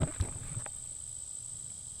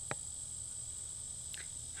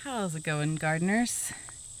How's it going, gardeners?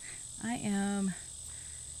 I am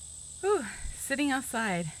sitting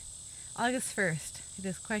outside. August 1st. It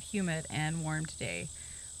is quite humid and warm today.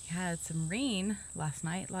 We had some rain last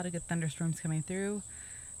night, a lot of good thunderstorms coming through.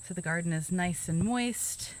 So the garden is nice and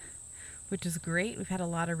moist, which is great. We've had a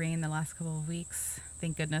lot of rain the last couple of weeks,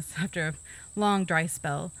 thank goodness, after a long dry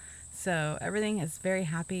spell. So everything is very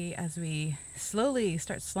happy as we slowly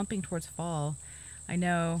start slumping towards fall. I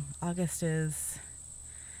know August is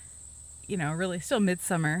really still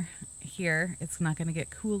midsummer here. It's not going to get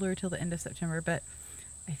cooler till the end of September, but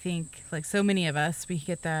I think, like so many of us, we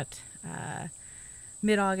get that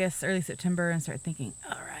mid August, early September, and start thinking,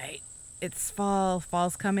 all right, it's fall,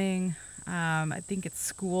 fall's coming. I think it's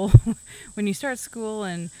school. When you start school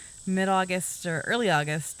in mid August or early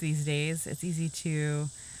August these days, it's easy to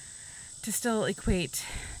still equate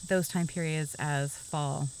those time periods as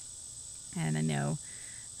fall. And I know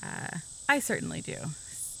I certainly do.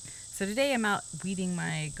 So today I'm out weeding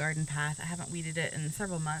my garden path. I haven't weeded it in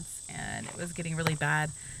several months and it was getting really bad.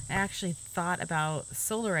 I actually thought about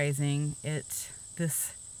solarizing it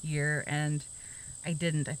this year and I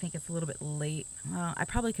didn't. I think it's a little bit late. Well, I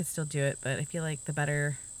probably could still do it, but I feel like the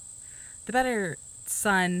better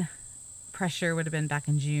sun pressure would have been back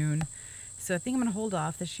in June. So I think I'm going to hold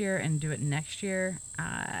off this year and do it next year.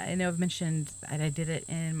 I know I've mentioned that I did it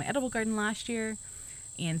in my edible garden last year.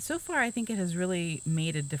 And so far, I think it has really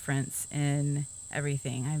made a difference in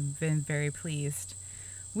everything. I've been very pleased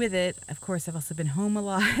with it. Of course, I've also been home a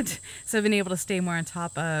lot. So I've been able to stay more on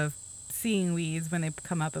top of seeing weeds when they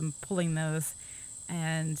come up and pulling those.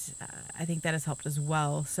 And I think that has helped as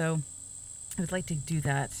well. So I would like to do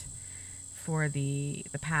that for the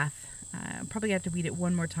path. Probably have to weed it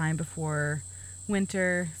one more time before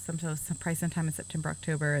winter, probably sometime in September,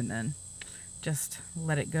 October, and then just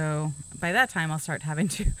let it go. By that time, I'll start having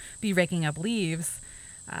to be raking up leaves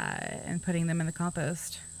and putting them in the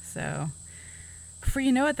compost. So before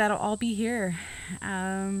you know it, that'll all be here. So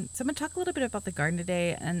I'm going to talk a little bit about the garden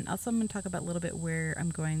today, and also I'm going to talk about a little bit where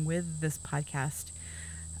I'm going with this podcast.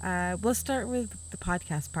 We'll start with the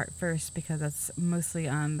podcast part first because that's mostly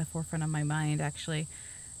on the forefront of my mind, actually.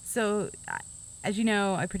 So, as you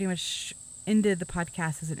know, I pretty much ended the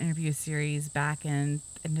podcast as an interview series back in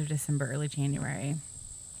end of December, early January.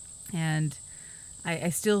 And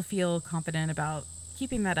I still feel confident about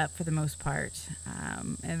keeping that up for the most part.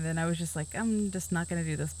 And then I was just like, I'm just not going to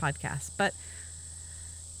do this podcast. But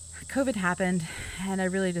COVID happened, and I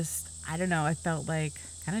really I don't know, I felt like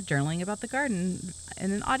kind of journaling about the garden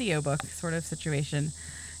in an audiobook sort of situation.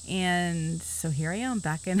 And so here I am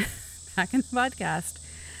back in back in the podcast.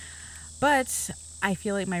 But I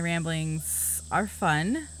feel like my ramblings are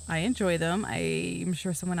fun. I enjoy them. I'm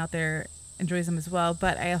sure someone out there enjoys them as well,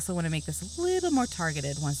 but I also want to make this a little more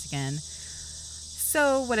targeted once again.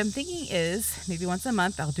 So what I'm thinking is maybe once a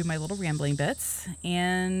month I'll do my little rambling bits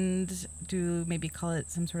and maybe call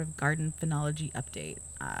it some sort of garden phenology update.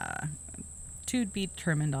 To be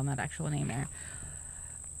determined on that actual name there.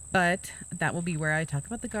 But that will be where I talk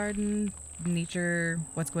about the garden, nature,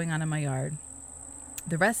 what's going on in my yard.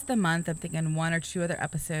 The rest of the month, I'm thinking one or two other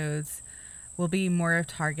episodes will be more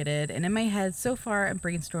targeted. And in my head, so far, I'm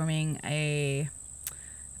brainstorming a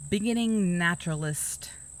beginning naturalist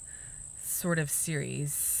sort of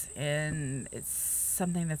series. And it's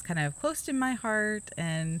something that's kind of close to my heart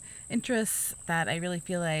and interests that I really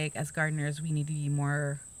feel like as gardeners, we need to be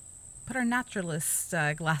put our naturalist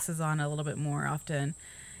glasses on a little bit more often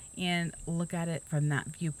and look at it from that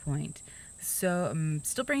viewpoint. So I'm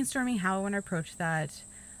still brainstorming how I want to approach that.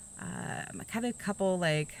 I'm kind of a couple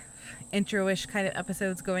like intro-ish kind of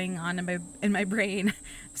episodes going on in my brain.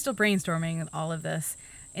 I'm still brainstorming all of this.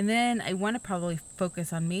 And then I want to probably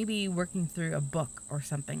focus on maybe working through a book or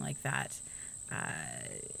something like that.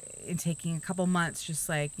 In taking a couple months, just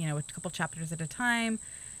like, a couple chapters at a time,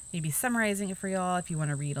 maybe summarizing it for y'all if you want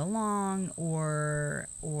to read along, or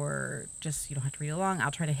just you don't have to read along.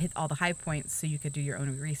 I'll try to hit all the high points so you could do your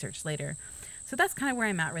own research later. So that's kind of where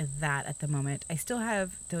I'm at with that at the moment. I still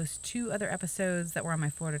have those two other episodes that were on my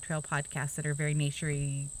Florida Trail podcast that are very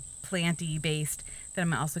nature-y, planty based that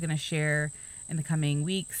I'm also going to share in the coming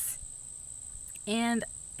weeks. And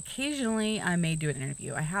occasionally I may do an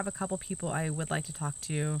interview. I have a couple people I would like to talk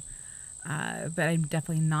to. But I'm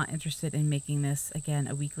definitely not interested in making this, again,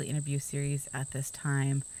 a weekly interview series at this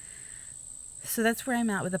time. So that's where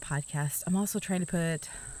I'm at with the podcast. I'm also trying to put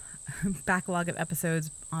a backlog of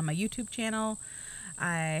episodes on my YouTube channel.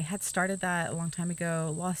 I had started that a long time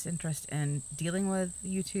ago, lost interest in dealing with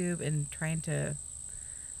YouTube and trying to,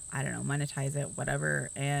 monetize it,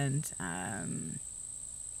 whatever. And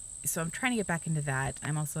so I'm trying to get back into that.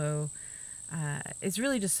 I'm also It's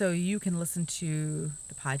really just so you can listen to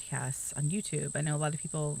the podcasts on YouTube. I know a lot of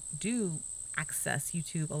people do access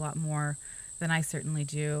YouTube a lot more than I certainly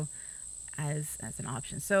do as an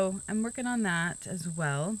option. So I'm working on that as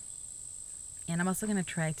well. And I'm also going to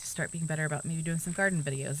try to start being better about maybe doing some garden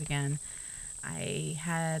videos again. I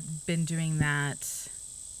had been doing that,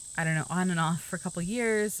 I don't know, on and off for a couple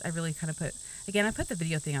years. I really kind of I put the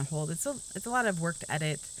video thing on hold. It's a lot of work to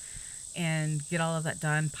edit and get all of that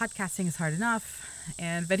done. Podcasting is hard enough,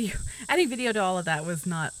 and adding video to all of that was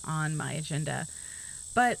not on my agenda.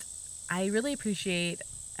 But I really appreciate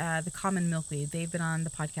the Common Milkweed. They've been on the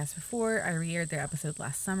podcast before. I re-aired their episode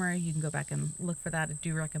last summer. You can go back and look for that. I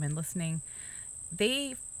do recommend listening.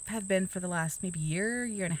 They have been for the last maybe year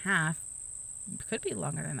and a half, could be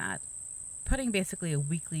longer than that, putting basically a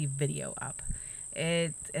weekly video up.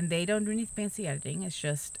 And they don't do any fancy editing. It's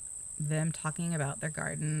just them talking about their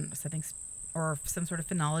garden, something, or some sort of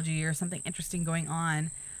phenology or something interesting going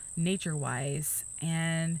on nature-wise.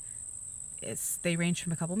 And they range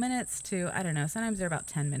from a couple minutes to, I don't know, sometimes they're about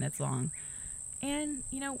 10 minutes long. And,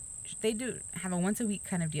 they do have a once a week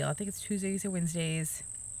kind of deal. I think it's Tuesdays or Wednesdays.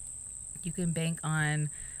 You can bank on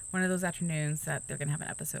one of those afternoons that they're going to have an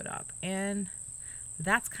episode up. And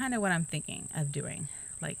that's kind of what I'm thinking of doing.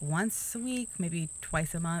 Like once a week, maybe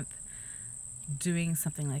twice a month, doing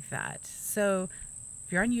something like that. So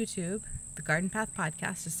if you're on YouTube, the Garden Path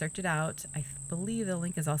Podcast, just search it out. I believe the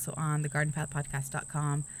link is also on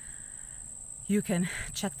thegardenpathpodcast.com. You can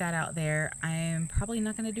check that out there. I'm probably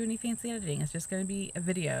not going to do any fancy editing. It's just going to be a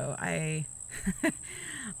video. I'm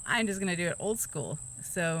just going to do it old school.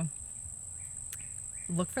 So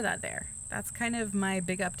look for that there. That's kind of my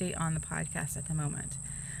big update on the podcast at the moment.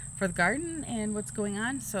 For the garden and what's going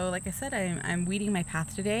on. So like I said, I'm weeding my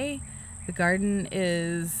path today. The garden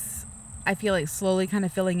is, I feel like, slowly kind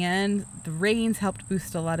of filling in. The rains helped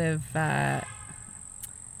boost a lot of,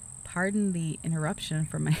 pardon the interruption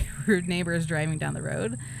from my rude neighbors driving down the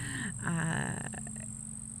road.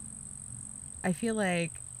 I feel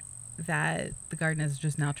like that the garden is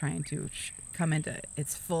just now trying to come into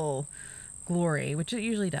its full glory, which it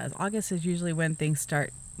usually does. August is usually when things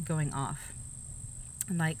start going off.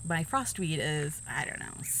 And like my frostweed is, I don't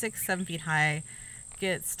know, 6-7 feet high,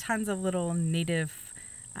 gets tons of little native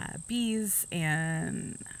bees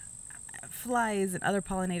and flies and other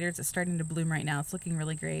pollinators. It's starting to bloom right now. It's looking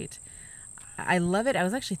really great. I love it. I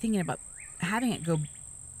was actually thinking about having it go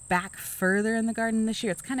back further in the garden this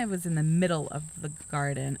year. It's kind of was in the middle of the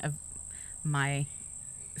garden of my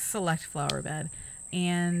select flower bed.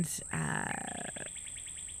 And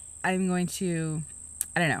I'm going to,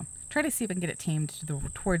 I don't know, try to see if I can get it tamed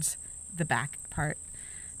towards the back part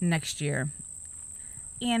next year.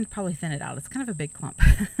 And probably thin it out. It's kind of a big clump.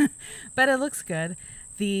 But it looks good.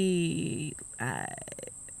 The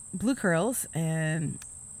blue curls, and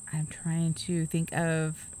I'm trying to think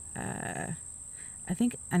of, I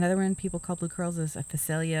think another one people call blue curls is a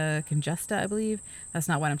Phacelia conjusta, I believe. That's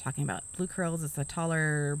not what I'm talking about. Blue curls is a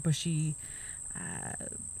taller, bushy,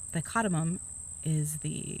 the cardamom is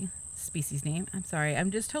the species name. I'm sorry. I'm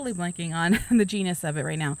just totally blanking on the genus of it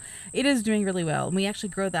right now. It is doing really well. And we actually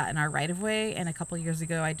grow that in our right of way. And a couple years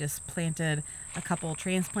ago, I just planted a couple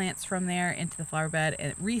transplants from there into the flower bed,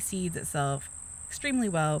 and it reseeds itself extremely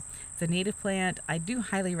well. It's a native plant. I do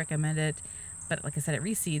highly recommend it. But like I said, it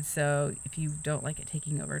reseeds. So if you don't like it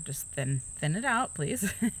taking over, just thin it out,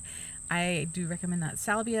 please. I do recommend that.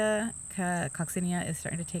 Salvia coccinea is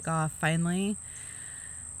starting to take off finally.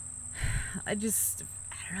 I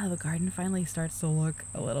don't know, the garden finally starts to look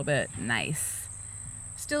a little bit nice.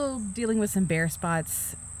 Still dealing with some bare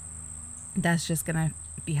spots. That's just going to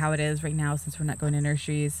be how it is right now since we're not going to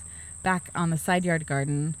nurseries. Back on the side yard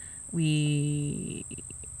garden, the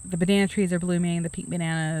banana trees are blooming, the pink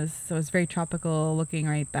bananas, so it's very tropical looking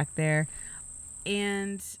right back there.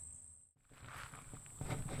 And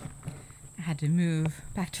I had to move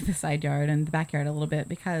back to the side yard and the backyard a little bit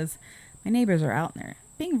because my neighbors are out there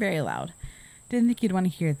being very loud. Didn't think you'd want to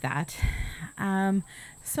hear that.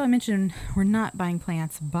 So I mentioned we're not buying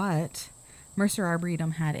plants, but Mercer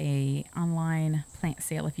Arboretum had a online plant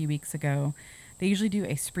sale a few weeks ago. They usually do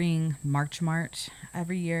a spring March Mart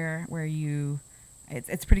every year where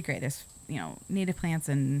it's pretty great. There's, native plants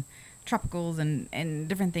and tropicals and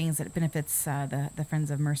different things that benefits the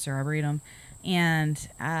friends of Mercer Arboretum. And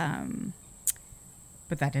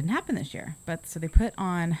but that didn't happen this year. So they put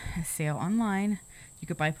on a sale online. You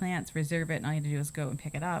could buy plants, reserve it, and all you had to do is go and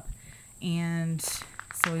pick it up. And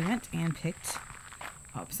so we went and picked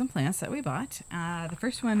up some plants that we bought. The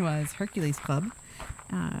first one was Hercules Club.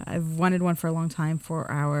 I've wanted one for a long time for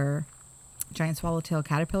our giant swallowtail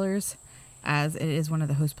caterpillars. as it is one of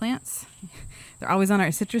the host plants. They're always on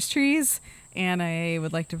our citrus trees, and I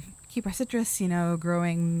would like to keep our citrus,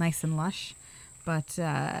 growing nice and lush. But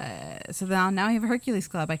so now I have a Hercules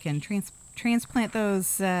club. I can transplant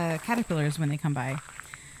those caterpillars when they come by.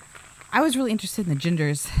 I was really interested in the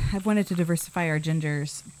gingers. I've wanted to diversify our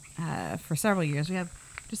gingers for several years. We have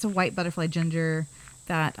just a white butterfly ginger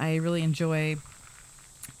that I really enjoy.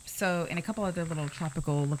 So, and a couple other little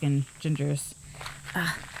tropical looking gingers.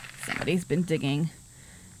 Somebody's been digging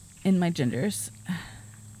in my gingers,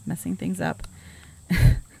 messing things up.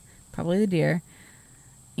 Probably the deer.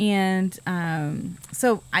 And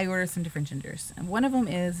so I ordered some different gingers. And one of them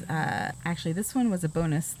is, actually this one was a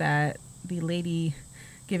bonus that the lady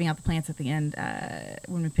giving out the plants at the end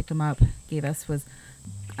when we picked them up gave us, was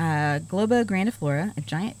Globa grandiflora, a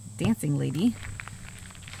giant dancing lady.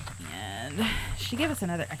 And she gave us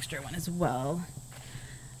another extra one as well.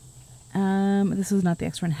 This was not the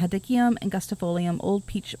extra one. Hedychium angustifolium old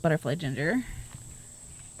peach butterfly ginger.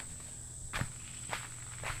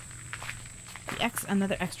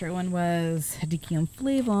 Another extra one was Hedychium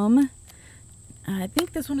flavum. I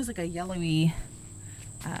think this one is like a yellowy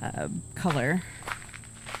color.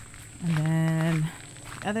 And then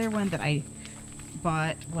the other one that I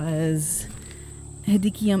bought was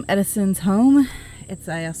Hedychium Edison's Home. It's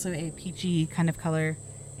also a peachy kind of color,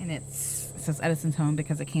 and it says Edison's Home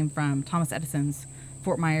because it came from Thomas Edison's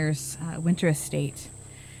Fort Myers winter estate.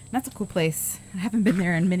 And that's a cool place. I haven't been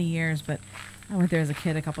there in many years, but I went there as a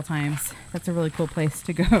kid a couple times. That's a really cool place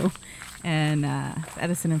to go. And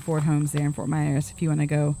Edison and Ford homes there in Fort Myers if you want to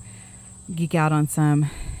go geek out on some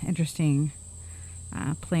interesting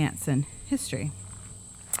plants and history.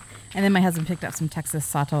 And then my husband picked up some Texas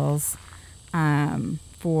sawtulls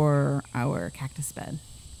for our cactus bed.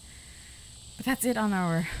 But that's it on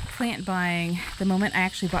our plant buying. At the moment, I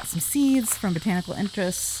actually bought some seeds from Botanical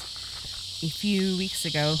Interests a few weeks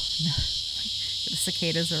ago. The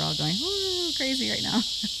cicadas are all going crazy right now.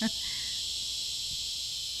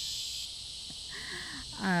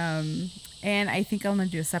 And I think I'm going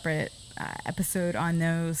to do a separate episode on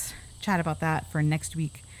those, chat about that for next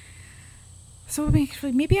week. So we'll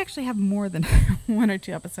maybe actually have more than 1 or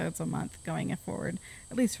 2 episodes a month going forward,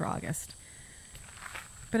 at least for August.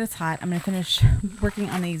 But it's hot. I'm going to finish working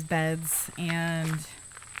on these beds and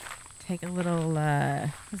take a little,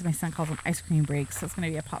 as my son calls them, ice cream breaks. So it's going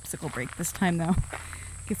to be a popsicle break this time, though.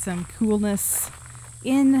 Get some coolness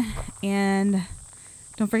in. And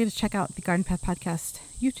don't forget to check out the Garden Path Podcast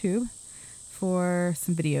YouTube for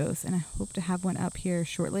some videos. And I hope to have one up here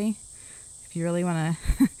shortly. If you really want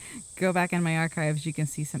to go back in my archives, you can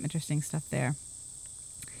see some interesting stuff there.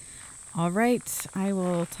 All right. I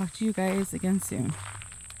will talk to you guys again soon.